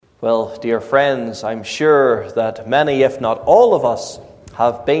Well, dear friends, I'm sure that many, if not all of us,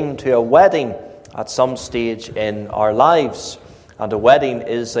 have been to a wedding at some stage in our lives. And a wedding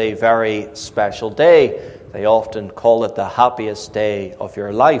is a very special day. They often call it the happiest day of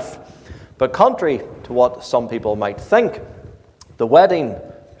your life. But contrary to what some people might think, the wedding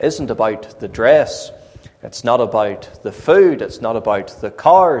isn't about the dress. It's not about the food. It's not about the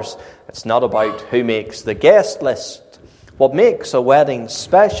cars. It's not about who makes the guest list. What makes a wedding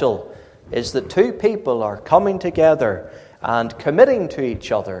special is that two people are coming together and committing to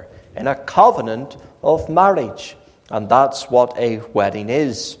each other in a covenant of marriage. And that's what a wedding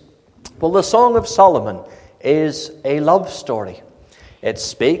is. Well, the Song of Solomon is a love story. It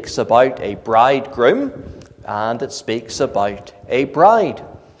speaks about a bridegroom and it speaks about a bride.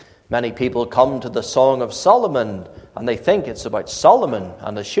 Many people come to the Song of Solomon and they think it's about Solomon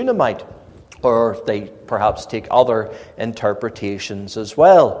and a Shunammite, or they perhaps take other interpretations as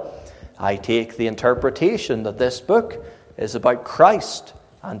well. I take the interpretation that this book is about Christ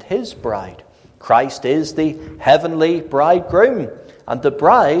and his bride. Christ is the heavenly bridegroom, and the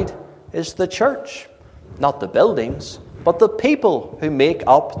bride is the church. Not the buildings, but the people who make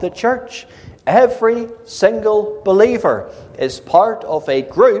up the church. Every single believer is part of a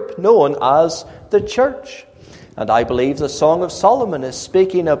group known as the church. And I believe the Song of Solomon is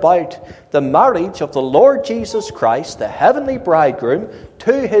speaking about the marriage of the Lord Jesus Christ, the heavenly bridegroom,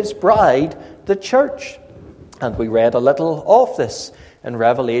 to his bride, the church. And we read a little of this in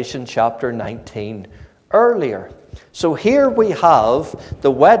Revelation chapter 19 earlier. So here we have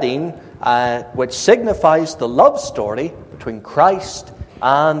the wedding, which signifies the love story between Christ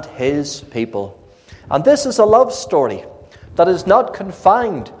and his people. And this is a love story that is not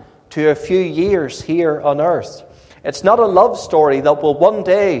confined to a few years here on earth. It's not a love story that will one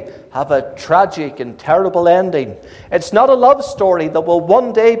day have a tragic and terrible ending. It's not a love story that will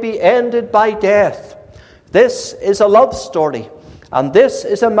one day be ended by death. This is a love story, and this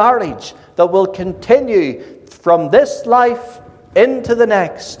is a marriage that will continue from this life into the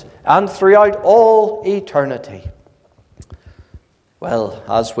next and throughout all eternity. Well,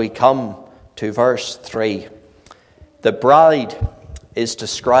 as we come to verse 3, the bride is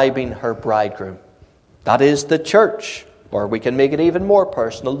describing her bridegroom. That is the church, or we can make it even more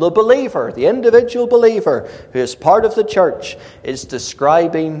personal. The believer, the individual believer who is part of the church, is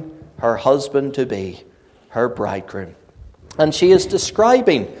describing her husband-to-be, her bridegroom. And she is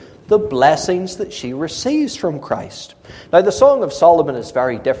describing the blessings that she receives from Christ. Now, the Song of Solomon is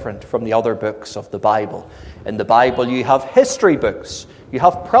very different from the other books of the Bible. In the Bible, you have history books, you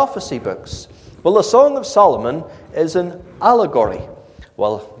have prophecy books. Well, the Song of Solomon is an allegory.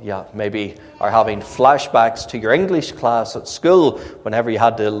 Well, yeah, maybe are having flashbacks to your English class at school whenever you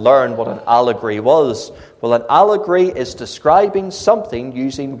had to learn what an allegory was. Well, an allegory is describing something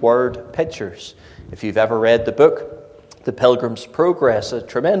using word pictures. If you've ever read the book, The Pilgrim's Progress, a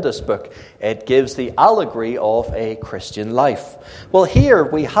tremendous book, it gives the allegory of a Christian life. Well, here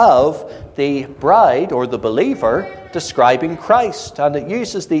we have the bride or the believer describing Christ, and it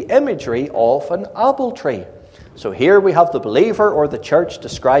uses the imagery of an apple tree. So here we have the believer or the church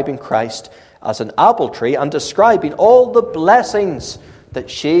describing Christ as an apple tree and describing all the blessings that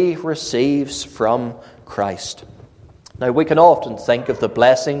she receives from Christ. Now, we can often think of the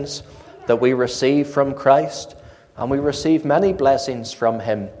blessings that we receive from Christ, and we receive many blessings from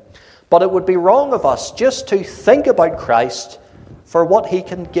him. But it would be wrong of us just to think about Christ for what he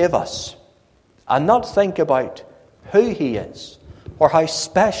can give us and not think about who he is or how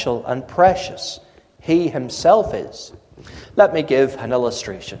special and precious he himself is. Let me give an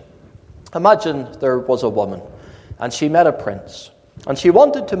illustration. Imagine there was a woman and she met a prince and she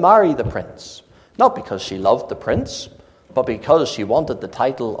wanted to marry the prince, not because she loved the prince, but because she wanted the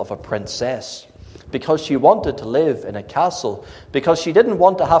title of a princess, because she wanted to live in a castle, because she didn't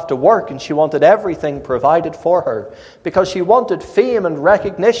want to have to work and she wanted everything provided for her, because she wanted fame and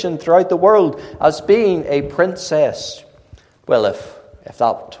recognition throughout the world as being a princess. Well, if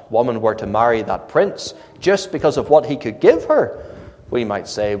that woman were to marry that prince just because of what he could give her, we might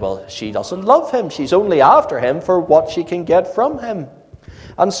say, well, she doesn't love him. She's only after him for what she can get from him.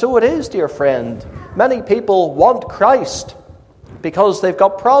 And so it is, dear friend. Many people want Christ because they've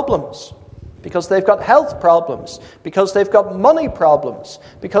got problems, because they've got health problems, because they've got money problems,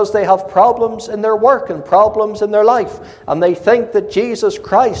 because they have problems in their work and problems in their life. And they think that Jesus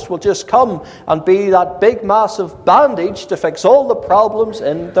Christ will just come and be that big massive bandage to fix all the problems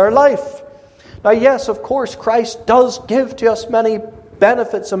in their life. Now, yes, of course, Christ does give to us many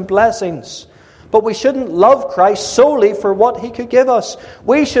benefits and blessings. But we shouldn't love Christ solely for what he could give us.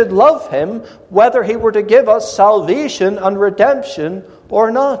 We should love him whether he were to give us salvation and redemption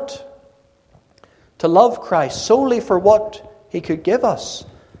or not. To love Christ solely for what he could give us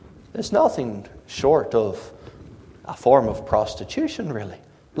is nothing short of a form of prostitution, really.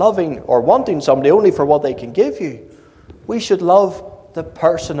 Loving or wanting somebody only for what they can give you. We should love the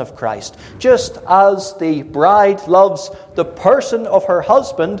person of Christ. Just as the bride loves the person of her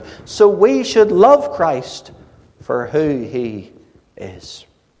husband, so we should love Christ for who he is.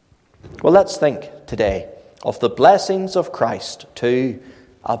 Well, let's think today of the blessings of Christ to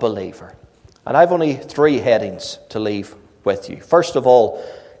a believer. And I've only 3 headings to leave with you. First of all,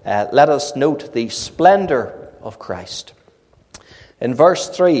 let us note the splendor of Christ. In verse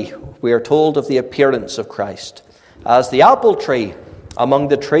 3, we are told of the appearance of Christ as the apple tree among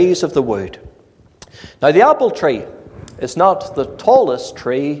the trees of the wood. Now, the apple tree is not the tallest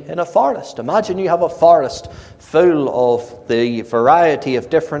tree in a forest. Imagine you have a forest full of the variety of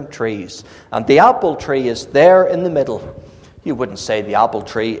different trees, and the apple tree is there in the middle. You wouldn't say the apple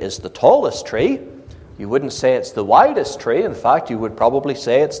tree is the tallest tree. You wouldn't say it's the widest tree. In fact, you would probably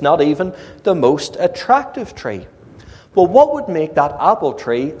say it's not even the most attractive tree. Well, what would make that apple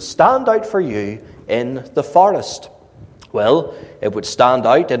tree stand out for you in the forest? Well, it would stand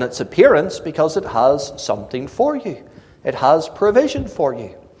out in its appearance because it has something for you. It has provision for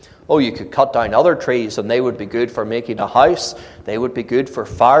you. Oh, you could cut down other trees and they would be good for making a house. They would be good for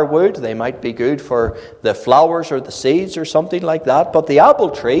firewood. They might be good for the flowers or the seeds or something like that. But the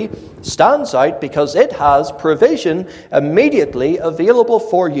apple tree stands out because it has provision immediately available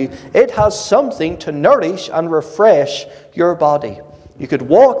for you. It has something to nourish and refresh your body. You could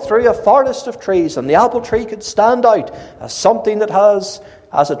walk through a forest of trees and the apple tree could stand out as something that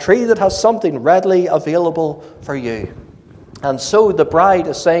as a tree that has something readily available for you. And so the bride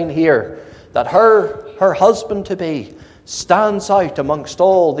is saying here that her husband-to-be stands out amongst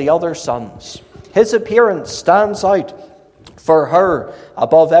all the other sons. His appearance stands out for her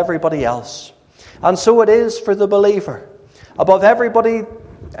above everybody else. And so it is for the believer. Above everybody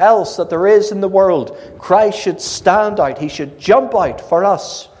else that there is in the world, Christ should stand out. He should jump out for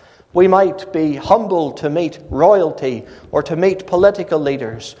us. We might be humbled to meet royalty or to meet political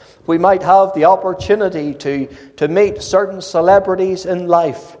leaders. We might have the opportunity to meet certain celebrities in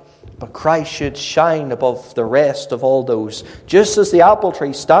life. But Christ should shine above the rest of all those. Just as the apple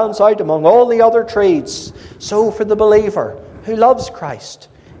tree stands out among all the other trees, so for the believer who loves Christ,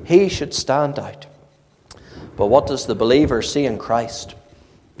 he should stand out. But what does the believer see in Christ?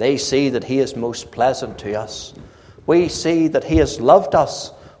 They see that he is most pleasant to us. We see that he has loved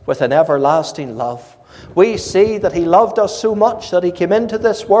us with an everlasting love. We see that he loved us so much that he came into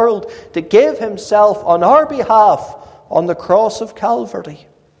this world to give himself on our behalf on the cross of Calvary.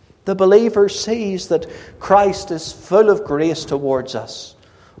 The believer sees that Christ is full of grace towards us.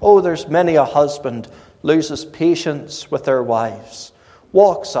 Oh, there's many a husband loses patience with their wives,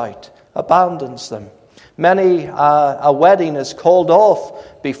 walks out, abandons them. Many a wedding is called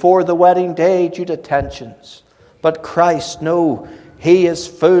off before the wedding day due to tensions. But Christ, no, he is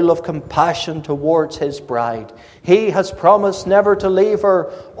full of compassion towards his bride. He has promised never to leave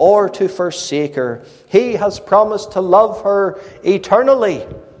her or to forsake her. He has promised to love her eternally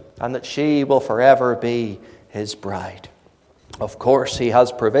and that she will forever be his bride. Of course, he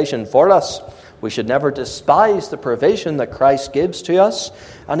has provision for us. We should never despise the provision that Christ gives to us.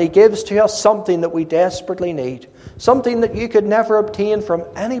 And he gives to us something that we desperately need. Something that you could never obtain from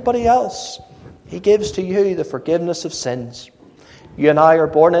anybody else. He gives to you the forgiveness of sins. You and I are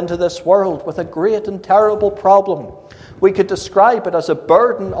born into this world with a great and terrible problem. We could describe it as a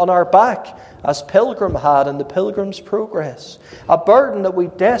burden on our back, as Pilgrim had in the Pilgrim's Progress. A burden that we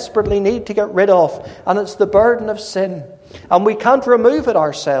desperately need to get rid of, and it's the burden of sin. And we can't remove it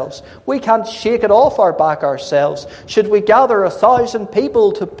ourselves. We can't shake it off our back ourselves. Should we gather 1,000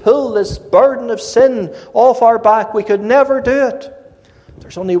 people to pull this burden of sin off our back, we could never do it.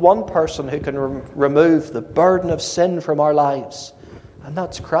 There's only one person who can remove the burden of sin from our lives, and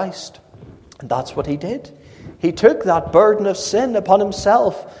that's Christ. And that's what he did. He took that burden of sin upon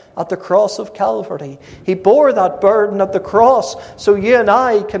himself at the cross of Calvary. He bore that burden at the cross so you and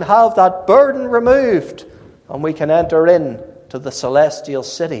I can have that burden removed and we can enter in to the celestial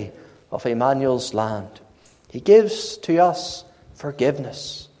city of Emmanuel's land. He gives to us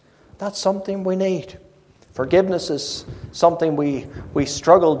forgiveness. That's something we need. Forgiveness is something we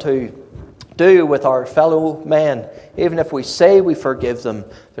struggle to do with our fellow men. Even if we say we forgive them,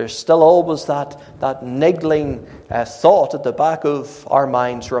 there's still always that niggling thought at the back of our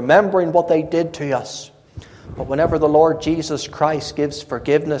minds, remembering what they did to us. But whenever the Lord Jesus Christ gives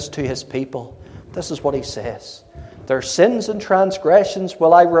forgiveness to his people, This is what he says. Their sins and transgressions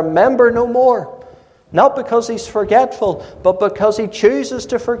will I remember no more. Not because he's forgetful, but because he chooses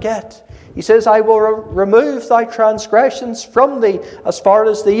to forget. He says, I will remove thy transgressions from thee as far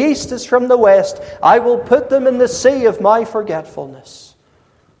as the east is from the west. I will put them in the sea of my forgetfulness.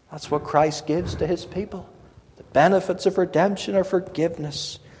 That's what Christ gives to his people. The benefits of redemption are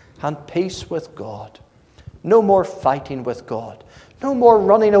forgiveness and peace with God. No more fighting with God. No more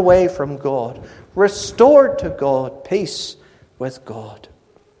running away from God. Restored to God, peace with God.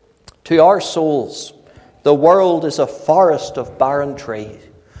 To our souls, the world is a forest of barren trees.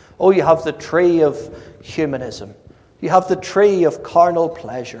 Oh, you have the tree of humanism. You have the tree of carnal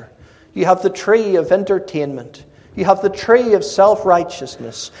pleasure. You have the tree of entertainment. You have the tree of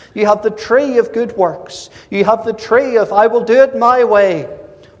self-righteousness. You have the tree of good works. You have the tree of, I will do it my way.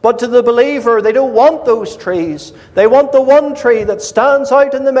 But to the believer, they don't want those trees. They want the one tree that stands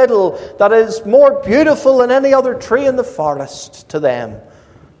out in the middle, that is more beautiful than any other tree in the forest to them.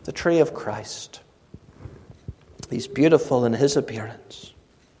 The tree of Christ. He's beautiful in his appearance.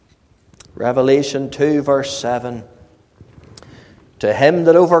 Revelation 2 verse 7. To him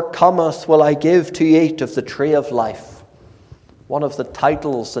that overcometh will I give to eat of the tree of life. One of the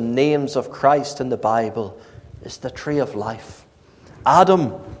titles and names of Christ in the Bible is the tree of life.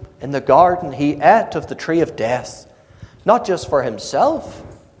 Adam in the garden, he ate of the tree of death. Not just for himself,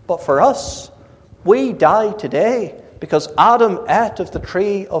 but for us. We die today because Adam ate of the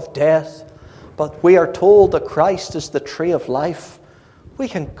tree of death. But we are told that Christ is the tree of life. We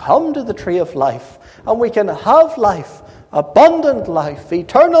can come to the tree of life and we can have life, abundant life,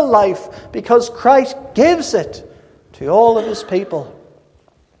 eternal life, because Christ gives it to all of his people.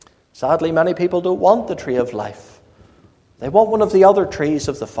 Sadly, many people don't want the tree of life. They want one of the other trees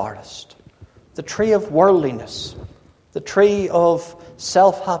of the forest, the tree of worldliness, the tree of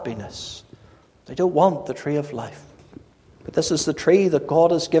self-happiness. They don't want the tree of life. But this is the tree that God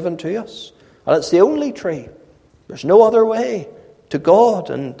has given to us. And it's the only tree. There's no other way to God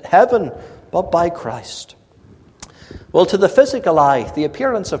and heaven but by Christ. Well, to the physical eye, the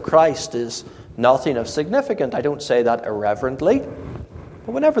appearance of Christ is nothing of significance. I don't say that irreverently.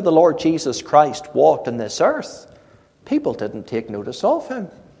 But whenever the Lord Jesus Christ walked on this earth, people didn't take notice of him.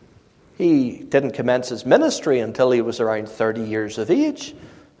 He didn't commence his ministry until he was around 30 years of age.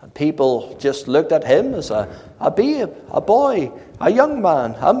 And people just looked at him as a babe, a boy, a young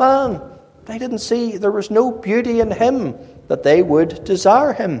man, a man. They didn't see, there was no beauty in him that they would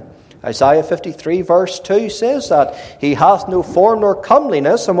desire him. Isaiah 53 verse 2 says that he hath no form nor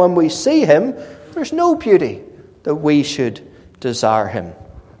comeliness, and when we see him, there's no beauty that we should desire him.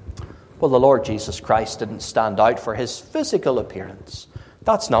 Well, the Lord Jesus Christ didn't stand out for his physical appearance.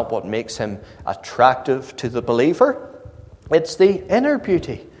 That's not what makes him attractive to the believer. It's the inner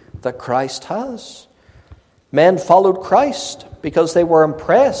beauty that Christ has. Men followed Christ because they were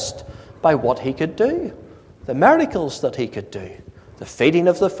impressed by what he could do, the miracles that he could do, the feeding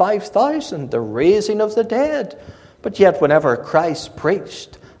of the 5,000, the raising of the dead. But yet whenever Christ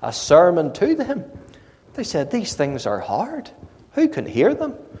preached a sermon to them, they said, these things are hard. Who can hear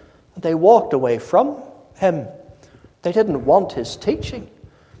them? And they walked away from him. They didn't want his teaching.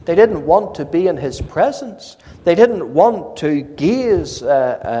 They didn't want to be in his presence. They didn't want to gaze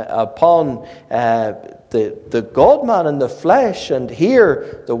upon the God-man in the flesh and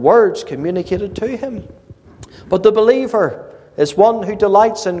hear the words communicated to him. But the believer is one who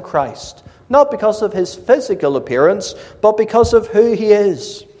delights in Christ, not because of his physical appearance, but because of who he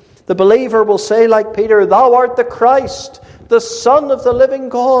is. The believer will say like Peter, thou art the Christ, the Son of the living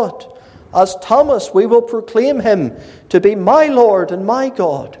God. As Thomas, we will proclaim him to be my Lord and my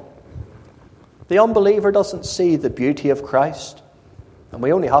God. The unbeliever doesn't see the beauty of Christ. And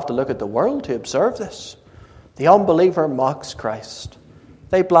we only have to look at the world to observe this. The unbeliever mocks Christ.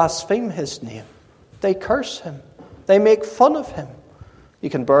 They blaspheme his name. They curse him. They make fun of him. You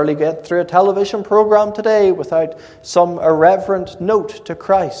can barely get through a television program today without some irreverent note to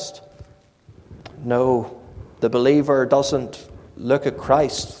Christ. No, the believer doesn't look at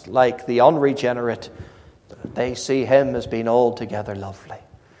Christ like the unregenerate. They see him as being altogether lovely.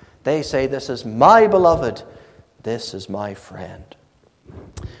 They say, this is my beloved, this is my friend.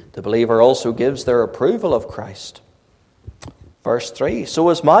 The believer also gives their approval of Christ. Verse 3, so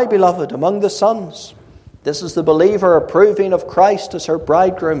is my beloved among the sons. This is the believer approving of Christ as her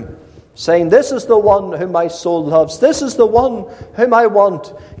bridegroom, saying, this is the one whom my soul loves. This is the one whom I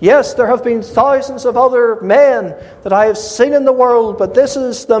want. Yes, there have been thousands of other men that I have seen in the world, but this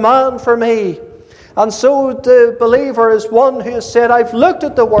is the man for me. And so the believer is one who has said, I've looked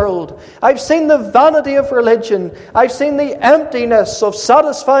at the world. I've seen the vanity of religion. I've seen the emptiness of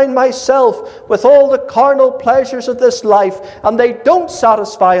satisfying myself with all the carnal pleasures of this life. And they don't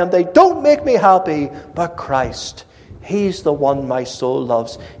satisfy and they don't make me happy. But Christ, He's the one my soul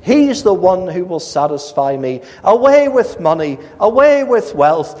loves. He's the one who will satisfy me. Away with money, away with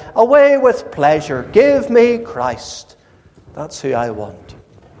wealth, away with pleasure. Give me Christ. That's who I want.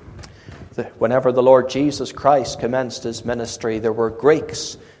 Whenever the Lord Jesus Christ commenced His ministry, there were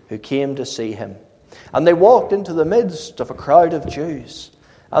Greeks who came to see Him. And they walked into the midst of a crowd of Jews.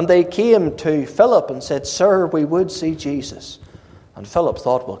 And they came to Philip and said, Sir, we would see Jesus. And Philip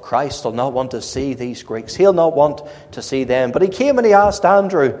thought, well, Christ will not want to see these Greeks. He'll not want to see them. But he came and he asked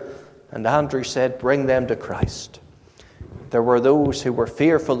Andrew. And Andrew said, bring them to Christ. There were those who were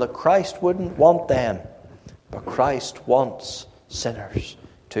fearful that Christ wouldn't want them. But Christ wants sinners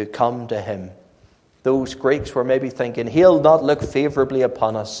to come to Him. Those Greeks were maybe thinking, He'll not look favorably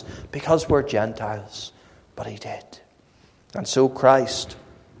upon us because we're Gentiles. But He did. And so Christ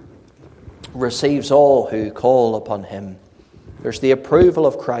receives all who call upon Him. There's the approval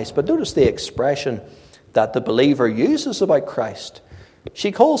of Christ. But notice the expression that the believer uses about Christ.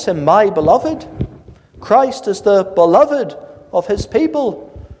 She calls Him my beloved. Christ is the beloved of His people.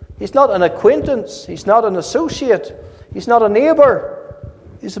 He's not an acquaintance. He's not an associate. He's not a neighbor.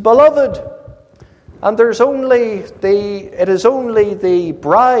 He's a beloved. And it is only the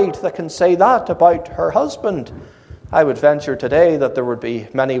bride that can say that about her husband. I would venture today that there would be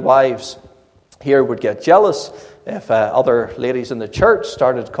many wives here would get jealous if other ladies in the church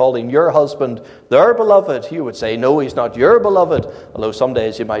started calling your husband their beloved. You would say, no, he's not your beloved. Although some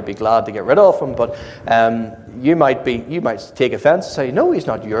days you might be glad to get rid of him. But you might take offense and say, no, he's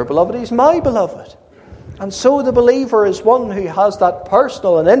not your beloved, he's my beloved. And so the believer is one who has that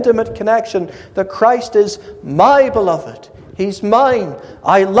personal and intimate connection that Christ is my beloved. He's mine.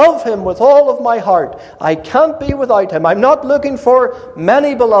 I love Him with all of my heart. I can't be without Him. I'm not looking for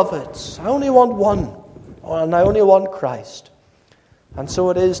many beloveds. I only want one. And I only want Christ. And so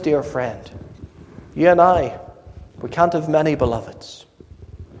it is, dear friend. You and I, we can't have many beloveds.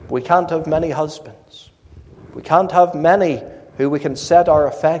 We can't have many husbands. We can't have many who we can set our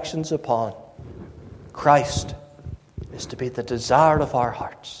affections upon. Christ is to be the desire of our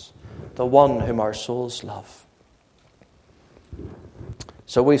hearts, the one whom our souls love.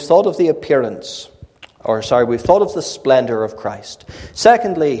 So we've thought of the we've thought of the splendor of Christ.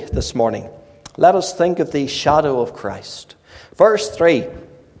 Secondly, this morning, let us think of the shadow of Christ. Verse 3,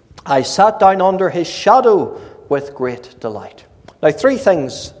 I sat down under His shadow with great delight. Now, three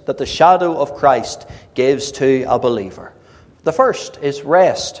things that the shadow of Christ gives to a believer. The first is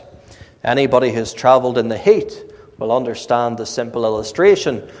rest. Anybody who's travelled in the heat will understand the simple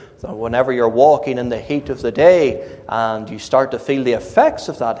illustration that whenever you're walking in the heat of the day and you start to feel the effects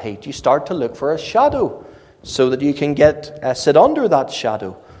of that heat, you start to look for a shadow so that you can sit under that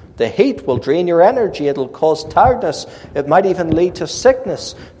shadow. The heat will drain your energy. It'll cause tiredness. It might even lead to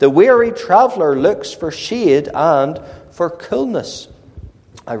sickness. The weary traveller looks for shade and for coolness.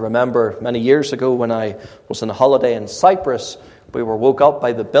 I remember many years ago when I was on a holiday in Cyprus, we were woke up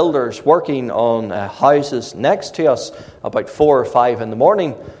by the builders working on houses next to us about 4 or 5 in the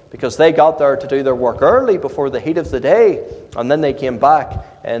morning because they got there to do their work early before the heat of the day, and then they came back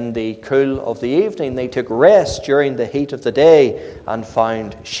in the cool of the evening. They took rest during the heat of the day and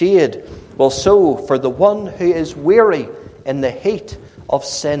found shade. Well, so for the one who is weary in the heat of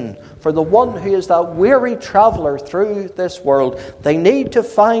sin, for the one who is that weary traveller through this world, they need to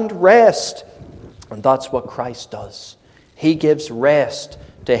find rest. And that's what Christ does. He gives rest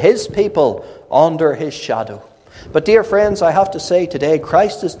to His people under His shadow. But dear friends, I have to say today,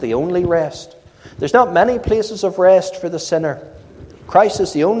 Christ is the only rest. There's not many places of rest for the sinner. Christ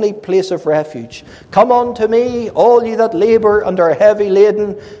is the only place of refuge. Come unto me, all ye that labour and are heavy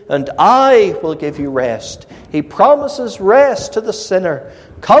laden, and I will give you rest. He promises rest to the sinner.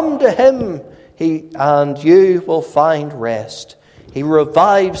 Come to Him, and you will find rest. He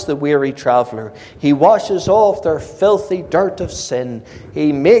revives the weary traveller. He washes off their filthy dirt of sin.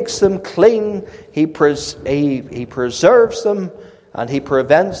 He makes them clean. He preserves them, and He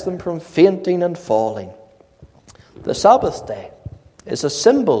prevents them from fainting and falling. The Sabbath day is a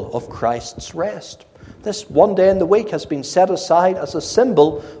symbol of Christ's rest. This one day in the week has been set aside as a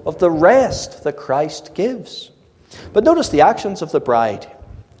symbol of the rest that Christ gives. But notice the actions of the bride.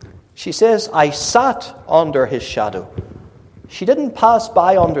 She says, I sat under His shadow. She didn't pass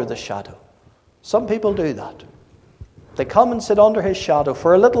by under the shadow. Some people do that. They come and sit under His shadow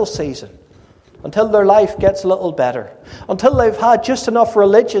for a little season. until their life gets a little better, until they've had just enough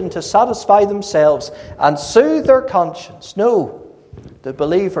religion to satisfy themselves and soothe their conscience. No, the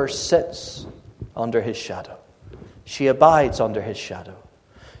believer sits under his shadow. She abides under his shadow.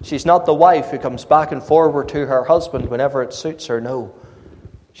 She's not the wife who comes back and forward to her husband whenever it suits her. No,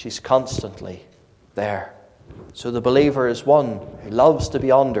 she's constantly there. So the believer is one who loves to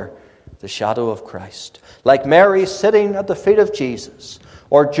be under the shadow of Christ. Like Mary sitting at the feet of Jesus,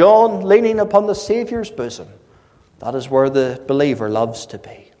 or John leaning upon the Saviour's bosom. That is where the believer loves to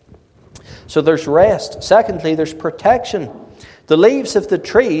be. So there's rest. Secondly, there's protection. The leaves of the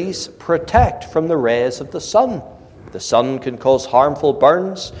trees protect from the rays of the sun. The sun can cause harmful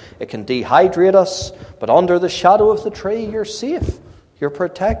burns. It can dehydrate us. But under the shadow of the tree, you're safe. You're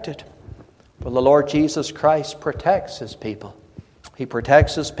protected. Well, the Lord Jesus Christ protects his people. He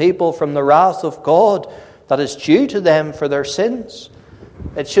protects his people from the wrath of God that is due to them for their sins.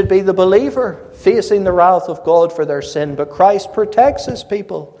 It should be the believer facing the wrath of God for their sin, but Christ protects his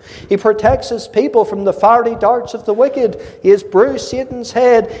people. He protects his people from the fiery darts of the wicked. He has bruised Satan's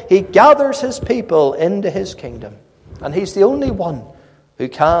head. He gathers his people into his kingdom. And he's the only one who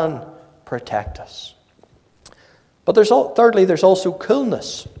can protect us. But thirdly, there's also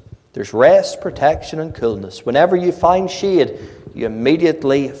coolness. There's rest, protection, and coolness. Whenever you find shade, you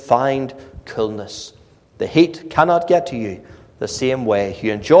immediately find coolness. The heat cannot get to you the same way.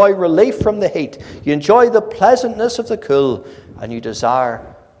 You enjoy relief from the heat. You enjoy the pleasantness of the cool, and you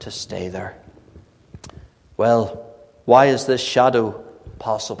desire to stay there. Well, why is this shadow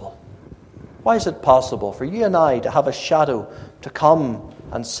possible? Why is it possible for you and I to have a shadow to come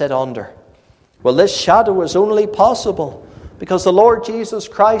and sit under? Well, this shadow is only possible because the Lord Jesus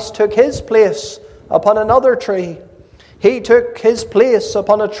Christ took his place upon another tree. He took his place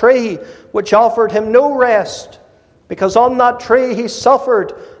upon a tree which offered him no rest, because on that tree he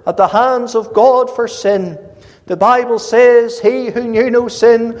suffered at the hands of God for sin. The Bible says, he who knew no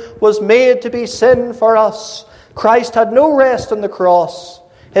sin was made to be sin for us. Christ had no rest on the cross.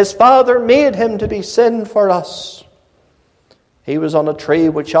 His Father made him to be sin for us. He was on a tree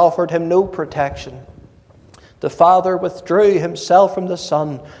which offered him no protection. The Father withdrew himself from the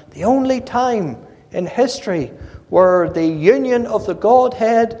Son. The only time in history where the union of the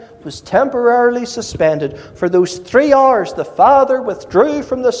Godhead was temporarily suspended. For those 3 hours, the Father withdrew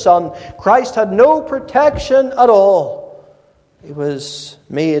from the Son. Christ had no protection at all. He was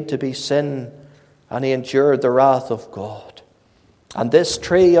made to be sin, and he endured the wrath of God. And this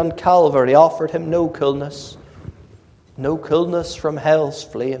tree on Calvary offered him no coolness from hell's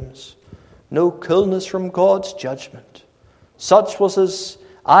flames, no coolness from God's judgment. Such was his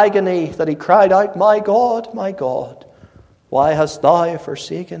agony that he cried out, my God, why hast thou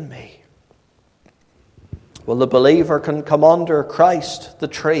forsaken me? Well, the believer can come under Christ, the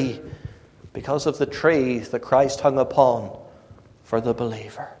tree, because of the tree that Christ hung upon for the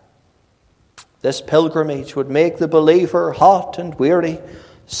believer. This pilgrimage would make the believer hot and weary.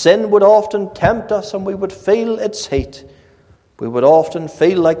 Sin would often tempt us and we would feel its heat. We would often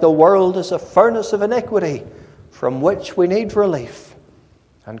feel like the world is a furnace of iniquity from which we need relief.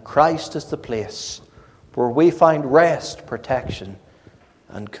 And Christ is the place where we find rest, protection,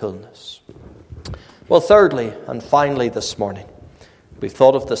 and coolness. Well, thirdly and finally this morning, we've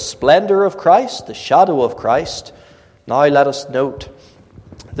thought of the splendor of Christ, the shadow of Christ. Now let us note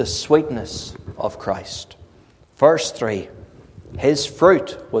the sweetness of Christ. Verse 3, his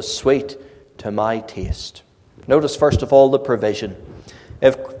fruit was sweet to my taste. Notice first of all the provision.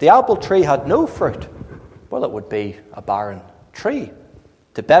 If the apple tree had no fruit, well, it would be a barren tree.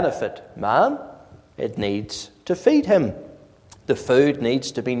 To benefit man, it needs to feed him. The food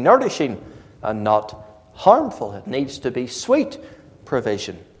needs to be nourishing and not harmful. It needs to be sweet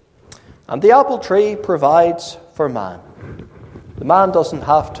provision. And the apple tree provides for man. The man doesn't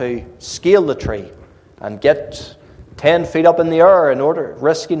have to scale the tree and get 10 feet up in the air in order,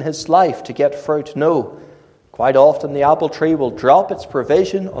 risking his life to get fruit. No. Quite often the apple tree will drop its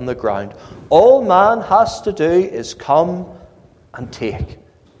provision on the ground. All man has to do is come and take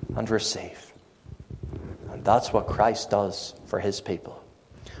and receive. And that's what Christ does for his people.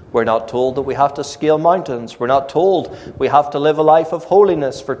 We're not told that we have to scale mountains. We're not told we have to live a life of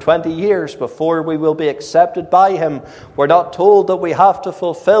holiness for 20 years before we will be accepted by him. We're not told that we have to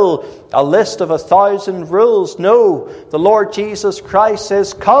fulfill a list of 1,000 rules. No, the Lord Jesus Christ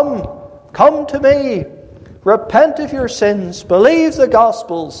says, come to me. Repent of your sins. Believe the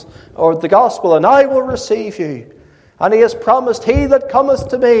gospel, and I will receive you. And he has promised, he that cometh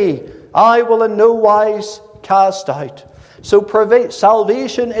to me, I will in no wise cast out. So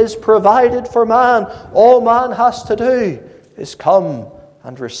salvation is provided for man. All man has to do is come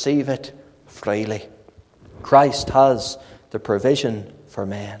and receive it freely. Christ has the provision for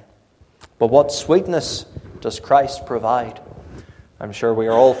men. But what sweetness does Christ provide? I'm sure we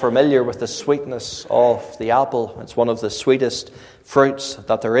are all familiar with the sweetness of the apple. It's one of the sweetest fruits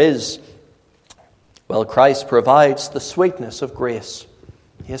that there is. Well, Christ provides the sweetness of grace.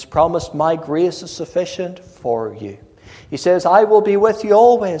 He has promised, my grace is sufficient for you. He says, I will be with you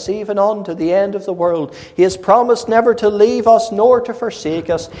always, even unto the end of the world. He has promised never to leave us nor to forsake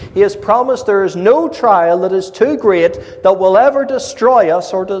us. He has promised there is no trial that is too great that will ever destroy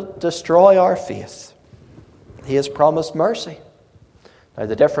us or to destroy our faith. He has promised mercy. Now,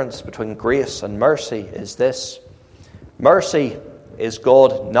 the difference between grace and mercy is this. Mercy is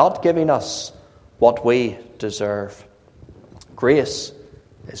God not giving us what we deserve. Grace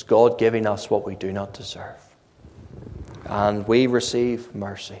is God giving us what we do not deserve. And we receive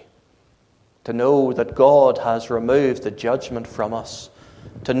mercy. To know that God has removed the judgment from us.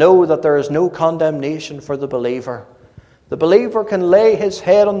 To know that there is no condemnation for the believer. The believer can lay his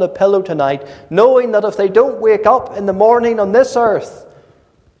head on the pillow tonight, knowing that if they don't wake up in the morning on this earth,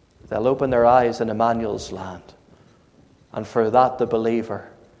 they'll open their eyes in Emmanuel's land. And for that, the believer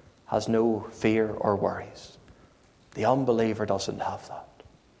has no fear or worries. The unbeliever doesn't have that.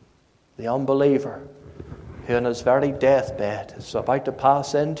 The unbeliever, who in his very deathbed is about to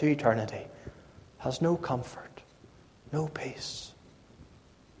pass into eternity, has no comfort, no peace.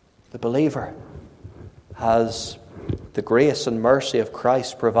 The believer has the grace and mercy of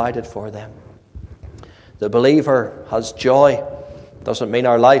Christ provided for them. The believer has joy. Doesn't mean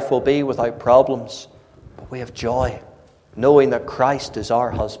our life will be without problems, but we have joy, knowing that Christ is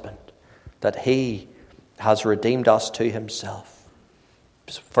our husband, that He has redeemed us to Himself.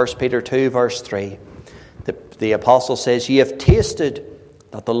 1 Peter 2 verse 3, the apostle says, ye have tasted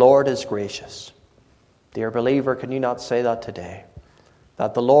that the Lord is gracious. Dear believer, can you not say that today?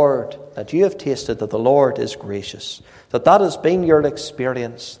 That you have tasted that the Lord is gracious. That has been your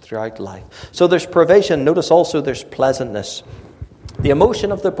experience throughout life. So there's provision. Notice also there's pleasantness. The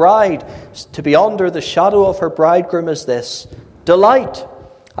emotion of the bride to be under the shadow of her bridegroom is this: delight.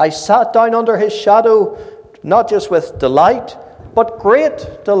 I sat down under his shadow, not just with delight, but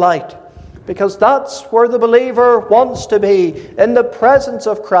great delight. Because that's where the believer wants to be, in the presence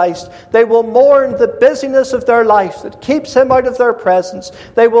of Christ. They will mourn the busyness of their life that keeps Him out of their presence.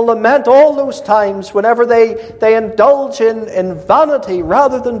 They will lament all those times whenever they indulge in vanity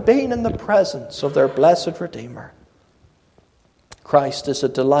rather than being in the presence of their blessed Redeemer. Christ is a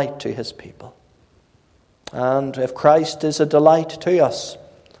delight to His people. And if Christ is a delight to us,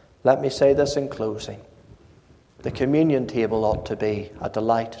 let me say this in closing. The communion table ought to be a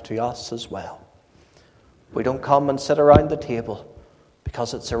delight to us as well. We don't come and sit around the table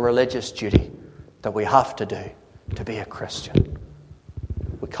because it's a religious duty that we have to do to be a Christian.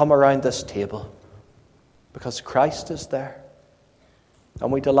 We come around this table because Christ is there,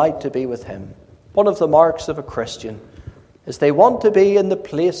 and we delight to be with Him. One of the marks of a Christian is they want to be in the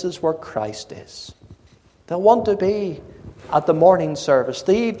places where Christ is. They'll want to be at the morning service,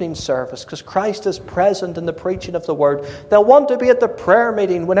 the evening service, because Christ is present in the preaching of the Word. They'll want to be at the prayer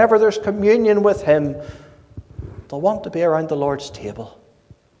meeting whenever there's communion with Him. They'll want to be around the Lord's table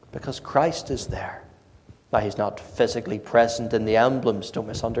because Christ is there. Now, He's not physically present in the emblems, don't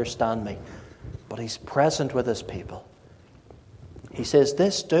misunderstand me, but He's present with His people. He says,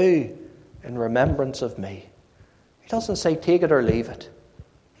 this do in remembrance of me. He doesn't say take it or leave it.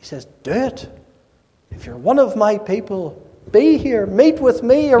 He says, do it. If you're one of my people, be here. Meet with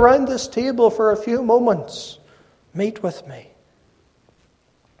me around this table for a few moments. Meet with me.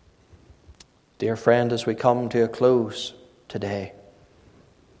 Dear friend, as we come to a close today,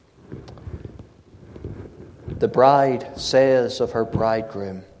 the bride says of her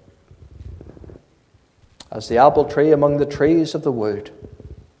bridegroom, as the apple tree among the trees of the wood,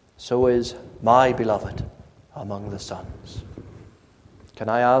 so is my beloved among the sons. Can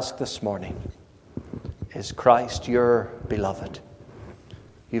I ask this morning, is Christ your beloved?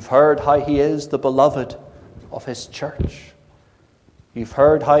 You've heard how He is the beloved of His church. You've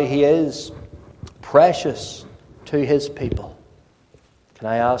heard how He is precious to His people. Can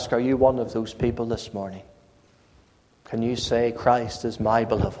I ask, are you one of those people this morning? Can you say, Christ is my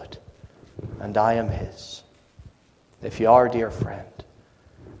beloved and I am His? If you are, dear friend,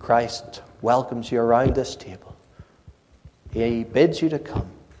 Christ welcomes you around this table. He bids you to come.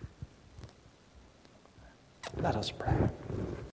 Let us pray.